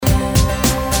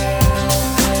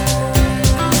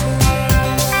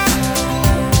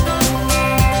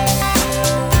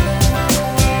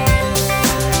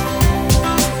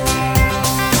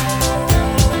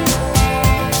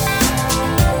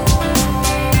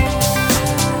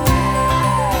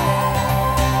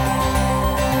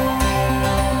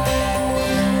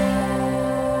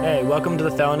Welcome to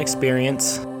the Felon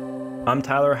Experience. I'm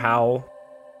Tyler Howell.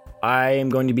 I am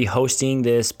going to be hosting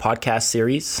this podcast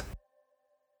series.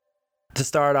 To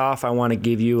start off, I want to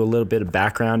give you a little bit of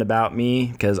background about me,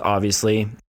 because obviously,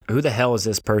 who the hell is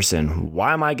this person?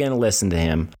 Why am I going to listen to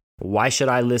him? Why should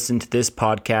I listen to this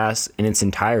podcast in its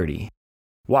entirety?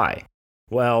 Why?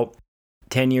 Well,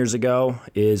 10 years ago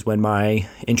is when my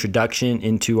introduction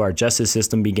into our justice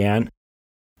system began.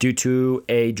 Due to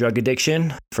a drug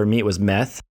addiction, for me it was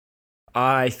meth,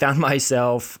 I found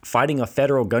myself fighting a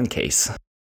federal gun case.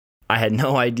 I had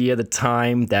no idea at the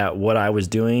time that what I was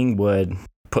doing would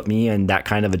put me in that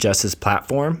kind of a justice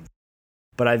platform.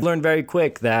 But I've learned very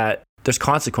quick that there's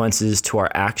consequences to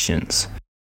our actions.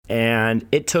 And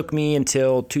it took me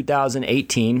until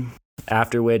 2018,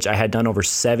 after which I had done over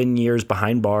 7 years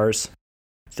behind bars.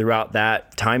 Throughout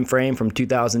that time frame from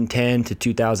 2010 to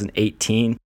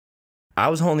 2018, I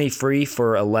was only free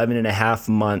for 11 and a half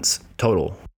months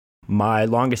total. My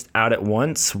longest out at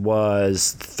once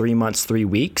was 3 months, 3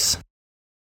 weeks.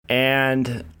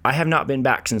 And I have not been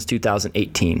back since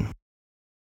 2018.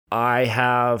 I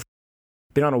have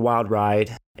been on a wild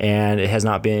ride, and it has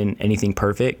not been anything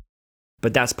perfect.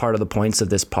 But that's part of the points of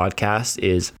this podcast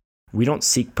is we don't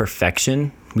seek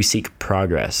perfection, we seek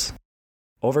progress.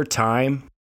 Over time,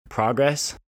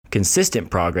 progress, consistent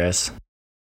progress,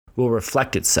 will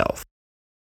reflect itself.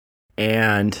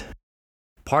 And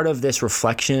part of this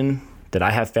reflection that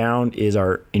I have found is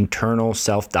our internal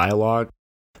self-dialogue.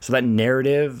 So that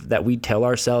narrative that we tell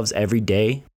ourselves every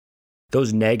day,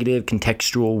 those negative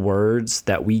contextual words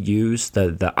that we use,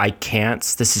 the I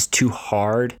can'ts, this is too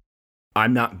hard,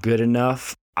 I'm not good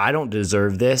enough, I don't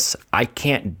deserve this, I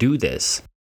can't do this.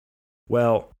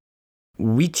 Well,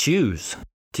 we choose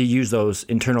to use those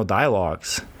internal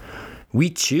dialogues. We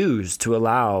choose to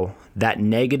allow that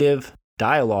negative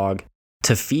dialogue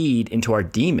to feed into our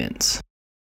demons.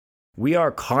 We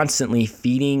are constantly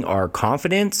feeding our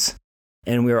confidence,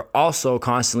 and we are also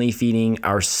constantly feeding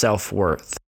our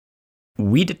self-worth.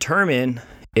 We determine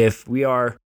if we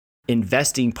are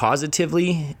investing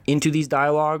positively into these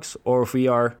dialogues or if we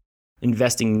are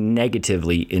investing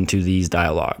negatively into these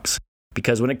dialogues.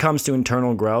 Because when it comes to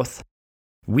internal growth,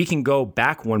 we can go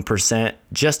back 1%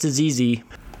 just as easy,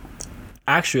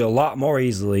 actually a lot more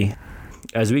easily,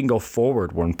 as we can go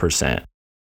forward 1%.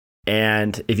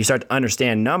 And if you start to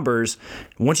understand numbers,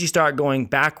 once you start going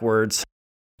backwards,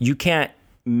 you can't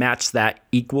match that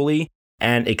equally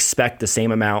and expect the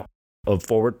same amount of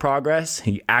forward progress.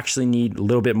 You actually need a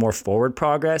little bit more forward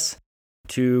progress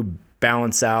to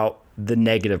balance out the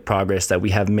negative progress that we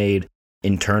have made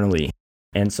internally.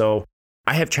 And so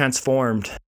I have transformed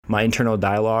my internal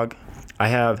dialogue. I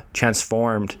have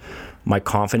transformed my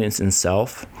confidence in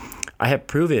self. I have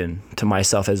proven to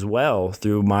myself as well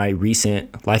through my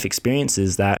recent life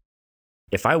experiences that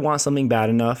if I want something bad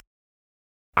enough,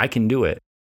 I can do it.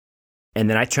 And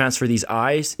then I transfer these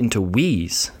I's into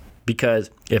we's,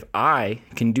 because if I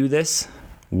can do this,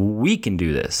 we can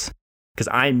do this. Because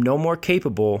I'm no more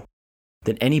capable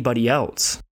than anybody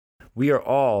else. We are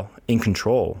all in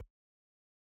control.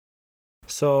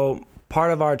 So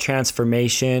part of our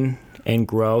transformation and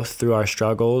growth through our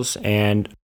struggles and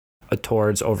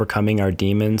towards overcoming our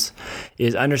demons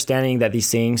is understanding that these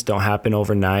things don't happen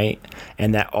overnight,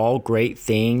 and that all great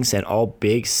things and all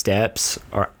big steps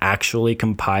are actually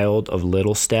compiled of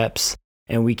little steps.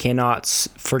 And we cannot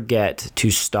forget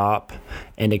to stop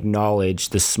and acknowledge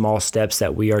the small steps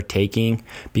that we are taking,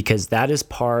 because that is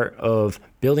part of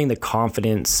building the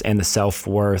confidence and the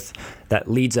self-worth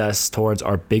that leads us towards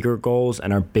our bigger goals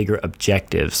and our bigger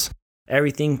objectives.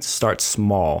 Everything starts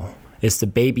small. It's the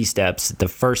baby steps. The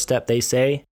first step, they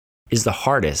say, is the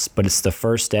hardest, but it's the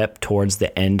first step towards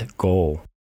the end goal.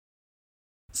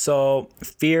 So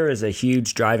fear is a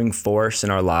huge driving force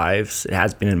in our lives. It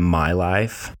has been in my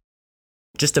life.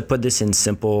 Just to put this in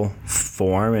simple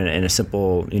form and in a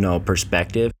simple,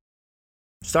 perspective,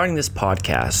 starting this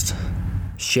podcast,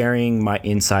 sharing my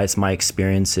insights, my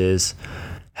experiences,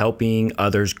 helping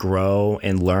others grow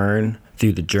and learn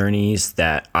through the journeys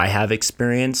that I have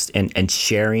experienced, and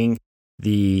sharing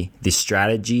the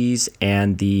strategies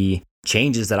and the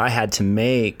changes that I had to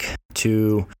make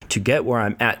to get where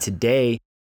I'm at today.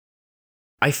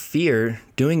 I fear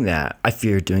doing that. I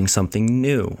fear doing something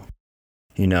new.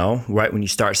 Right when you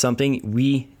start something,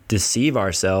 we deceive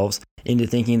ourselves into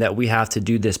thinking that we have to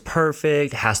do this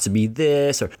perfect, it has to be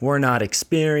this, or we're not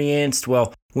experienced.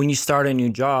 Well, when you start a new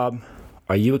job,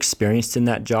 are you experienced in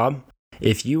that job?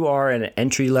 If you are in an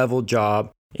entry-level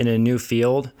job in a new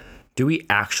field, do we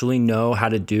actually know how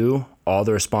to do all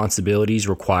the responsibilities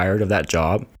required of that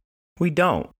job? We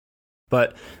don't.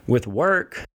 But with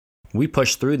work, we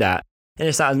push through that And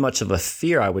it's not as much of a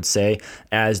fear, I would say,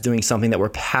 as doing something that we're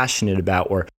passionate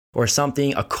about or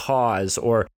something, a cause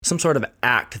or some sort of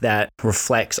act that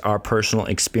reflects our personal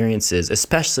experiences,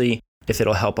 especially if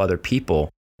it'll help other people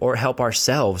or help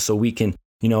ourselves so we can,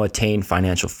 attain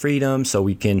financial freedom, so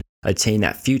we can attain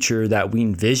that future that we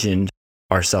envisioned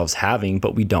ourselves having,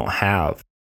 but we don't have.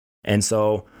 And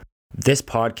so this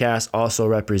podcast also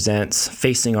represents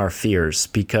facing our fears,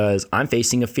 because I'm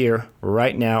facing a fear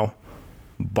right now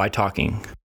by talking.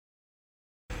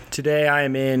 Today I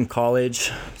am in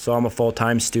college, so I'm a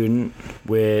full-time student,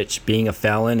 which, being a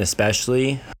felon,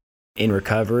 especially in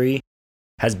recovery,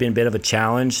 has been a bit of a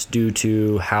challenge due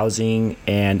to housing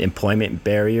and employment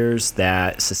barriers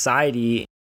that society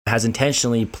has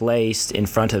intentionally placed in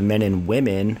front of men and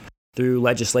women through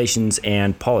legislations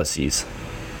and policies.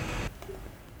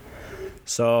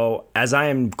 So as I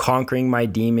am conquering my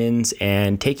demons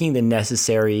and taking the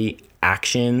necessary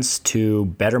actions to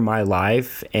better my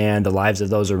life and the lives of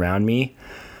those around me,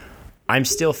 I'm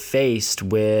still faced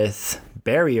with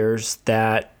barriers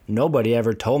that nobody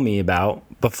ever told me about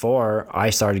before I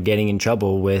started getting in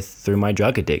trouble through my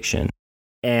drug addiction.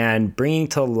 And bringing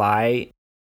to light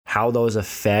how those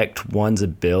affect one's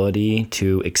ability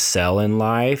to excel in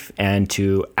life and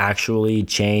to actually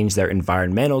change their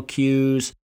environmental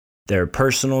cues, their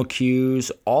personal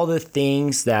cues, all the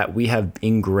things that we have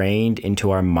ingrained into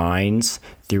our minds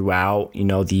throughout,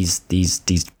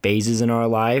 these phases in our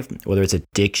life, whether it's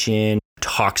addiction,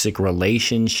 toxic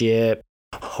relationship,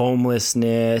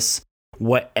 homelessness,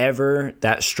 whatever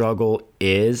that struggle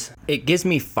is. It gives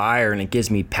me fire and it gives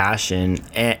me passion,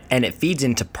 and it feeds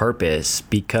into purpose,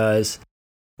 because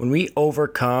when we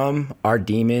overcome our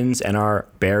demons and our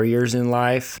barriers in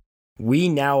life, we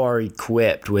now are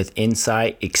equipped with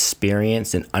insight,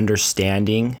 experience, and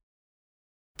understanding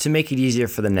to make it easier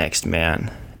for the next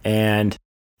man. And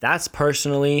that's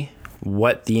personally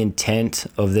what the intent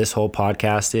of this whole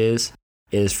podcast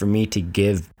is for me to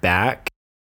give back.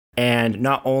 And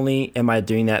not only am I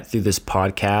doing that through this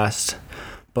podcast,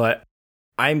 but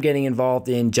I'm getting involved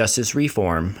in justice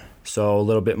reform. So a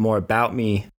little bit more about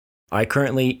me. I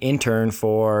currently intern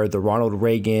for the Ronald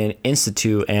Reagan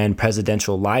Institute and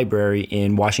Presidential Library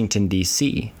in Washington,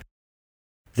 D.C.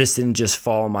 This didn't just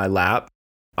fall in my lap.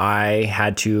 I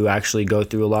had to actually go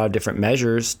through a lot of different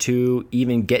measures to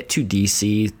even get to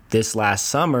D.C. this last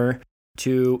summer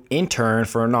to intern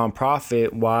for a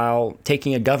nonprofit while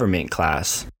taking a government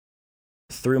class.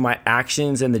 Through my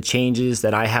actions and the changes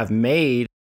that I have made,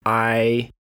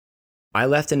 I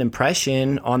left an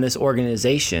impression on this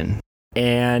organization.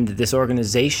 And this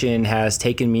organization has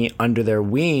taken me under their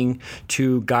wing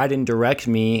to guide and direct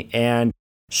me and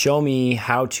show me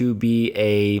how to be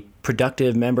a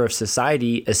productive member of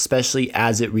society, especially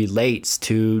as it relates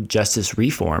to justice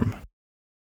reform.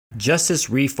 Justice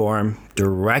reform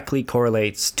directly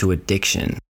correlates to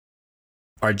addiction.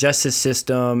 Our justice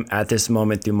system at this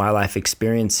moment, through my life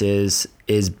experiences,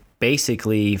 is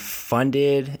basically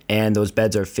funded, and those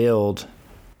beds are filled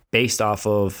based off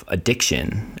of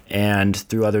addiction. And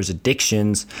through others'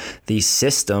 addictions, these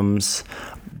systems,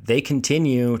 they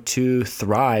continue to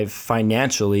thrive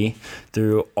financially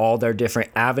through all their different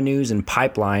avenues and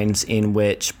pipelines in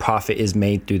which profit is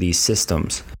made through these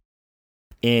systems.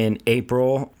 In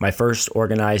April, my first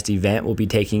organized event will be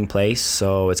taking place.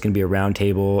 So it's going to be a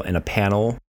roundtable and a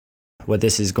panel. What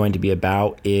this is going to be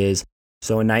about is,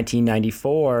 so in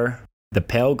 1994, the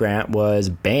Pell Grant was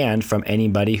banned from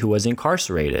anybody who was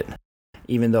incarcerated,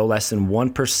 even though less than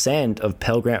 1% of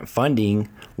Pell Grant funding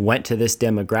went to this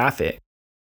demographic.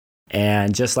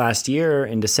 And just last year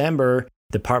in December,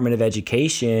 the Department of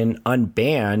Education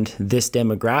unbanned this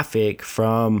demographic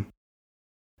from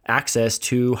access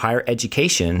to higher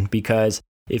education, because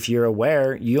if you're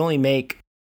aware, you only make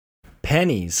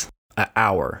pennies an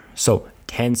hour. So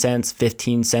 10 cents,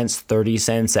 15 cents, 30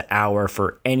 cents an hour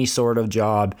for any sort of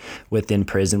job within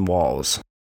prison walls.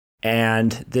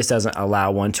 And this doesn't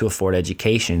allow one to afford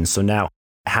education. So now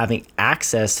having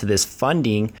access to this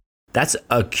funding, that's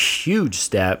a huge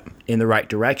step in the right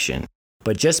direction.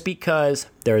 But just because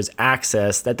there's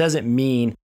access, that doesn't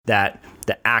mean that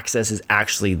the access is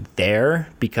actually there,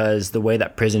 because the way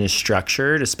that prison is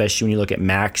structured, especially when you look at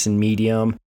max and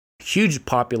medium, huge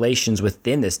populations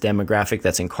within this demographic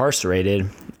that's incarcerated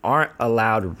aren't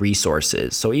allowed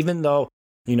resources. So even though,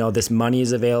 this money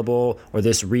is available, or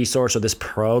this resource or this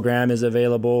program is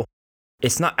available,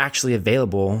 it's not actually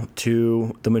available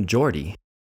to the majority.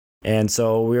 And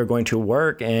so we are going to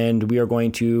work, and we are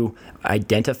going to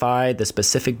identify the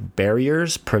specific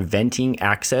barriers preventing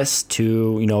access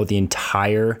to, the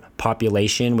entire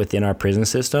population within our prison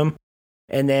system,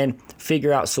 and then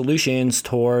figure out solutions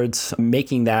towards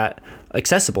making that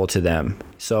accessible to them.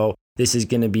 So this is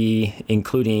going to be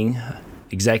including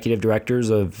executive directors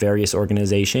of various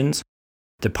organizations,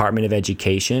 Department of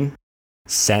Education,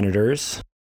 senators,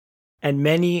 and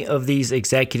many of these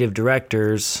executive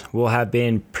directors will have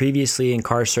been previously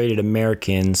incarcerated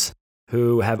Americans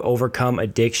who have overcome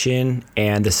addiction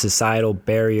and the societal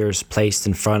barriers placed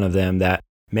in front of them that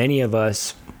many of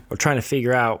us are trying to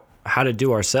figure out how to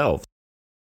do ourselves.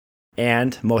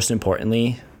 And most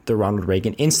importantly, the Ronald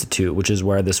Reagan Institute, which is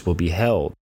where this will be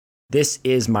held. This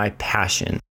is my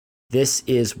passion. This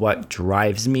is what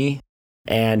drives me.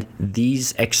 And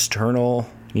these external,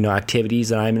 activities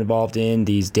that I'm involved in,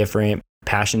 these different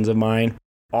passions of mine,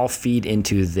 all feed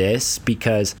into this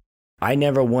because I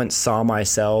never once saw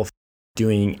myself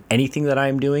doing anything that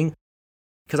I'm doing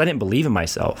because I didn't believe in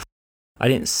myself. I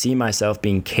didn't see myself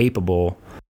being capable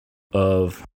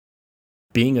of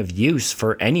being of use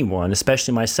for anyone,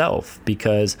 especially myself,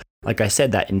 because like I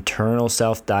said, that internal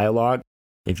self-dialogue,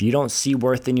 if you don't see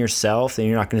worth in yourself, then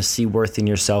you're not going to see worth in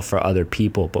yourself for other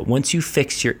people. But once you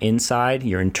fix your inside,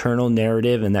 your internal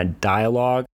narrative and that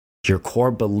dialogue, your core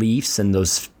beliefs and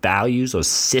those values, those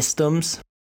systems,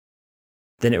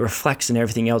 then it reflects in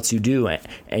everything else you do,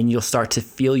 and you'll start to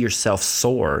feel yourself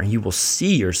soar. You will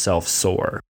see yourself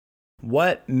soar.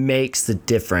 What makes the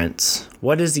difference?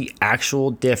 What is the actual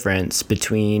difference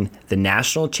between the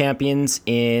national champions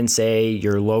in, say,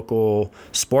 your local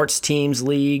sports teams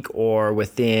league or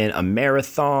within a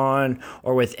marathon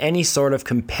or with any sort of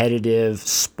competitive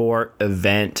sport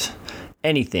event,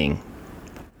 anything?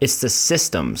 It's the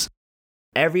systems.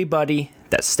 Everybody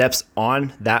that steps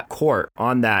on that court,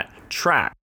 on that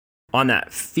track, on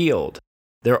that field,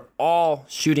 they're all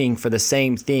shooting for the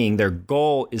same thing. Their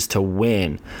goal is to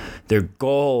win. Their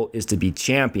goal is to be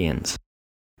champions.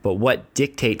 But what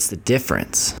dictates the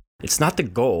difference? It's not the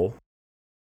goal.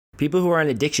 People who are in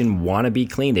addiction want to be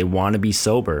clean. They want to be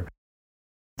sober.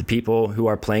 The people who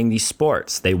are playing these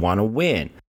sports, they want to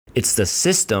win. It's the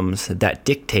systems that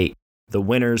dictate the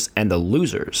winners and the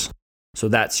losers. So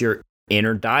that's your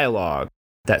inner dialogue,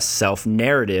 that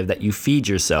self-narrative that you feed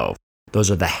yourself.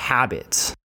 Those are the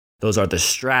habits. Those are the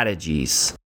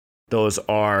strategies. Those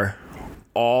are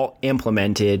all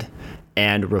implemented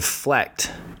and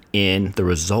reflect in the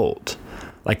result.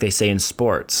 Like they say in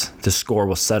sports, the score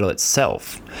will settle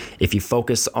itself. If you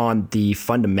focus on the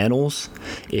fundamentals,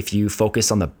 if you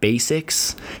focus on the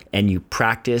basics, and you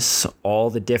practice all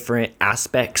the different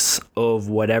aspects of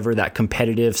whatever that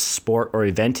competitive sport or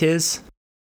event is,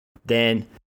 then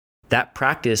that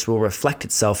practice will reflect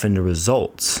itself in the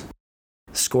results.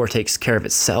 Score takes care of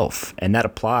itself, and that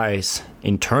applies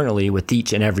internally with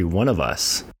each and every one of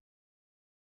us.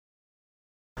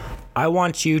 I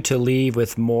want you to leave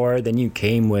with more than you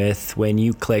came with when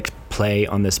you clicked play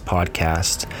on this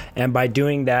podcast. And by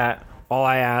doing that, all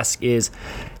I ask is,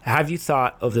 have you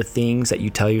thought of the things that you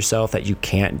tell yourself that you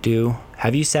can't do?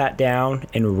 Have you sat down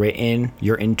and written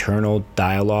your internal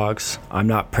dialogues? I'm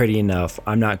not pretty enough.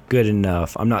 I'm not good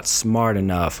enough. I'm not smart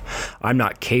enough. I'm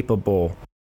not capable.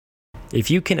 If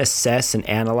you can assess and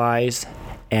analyze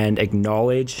and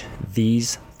acknowledge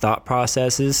these thought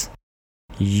processes,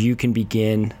 you can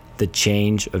begin the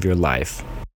change of your life.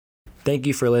 Thank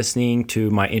you for listening to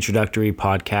my introductory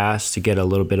podcast to get a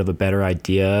little bit of a better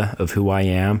idea of who I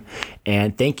am.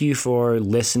 And thank you for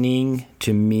listening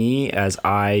to me as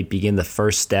I begin the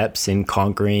first steps in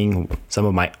conquering some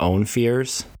of my own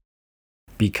fears,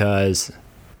 because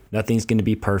nothing's going to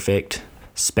be perfect,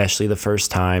 especially the first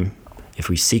time. If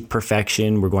we seek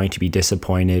perfection, we're going to be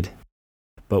disappointed.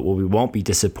 But what we won't be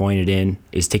disappointed in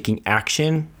is taking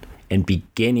action and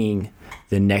beginning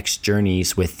the next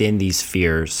journeys within these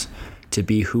fears to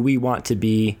be who we want to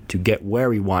be, to get where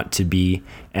we want to be,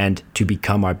 and to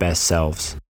become our best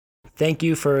selves. Thank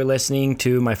you for listening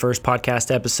to my first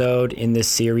podcast episode in this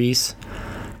series.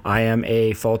 I am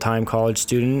a full-time college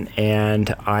student,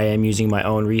 and I am using my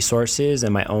own resources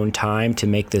and my own time to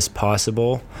make this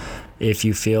possible. If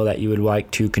you feel that you would like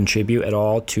to contribute at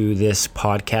all to this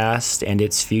podcast and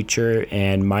its future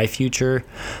and my future,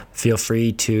 feel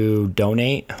free to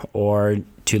donate or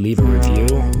to leave a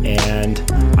review. And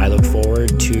I look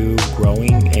forward to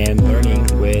growing and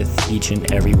learning with each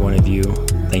and every one of you.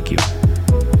 Thank you.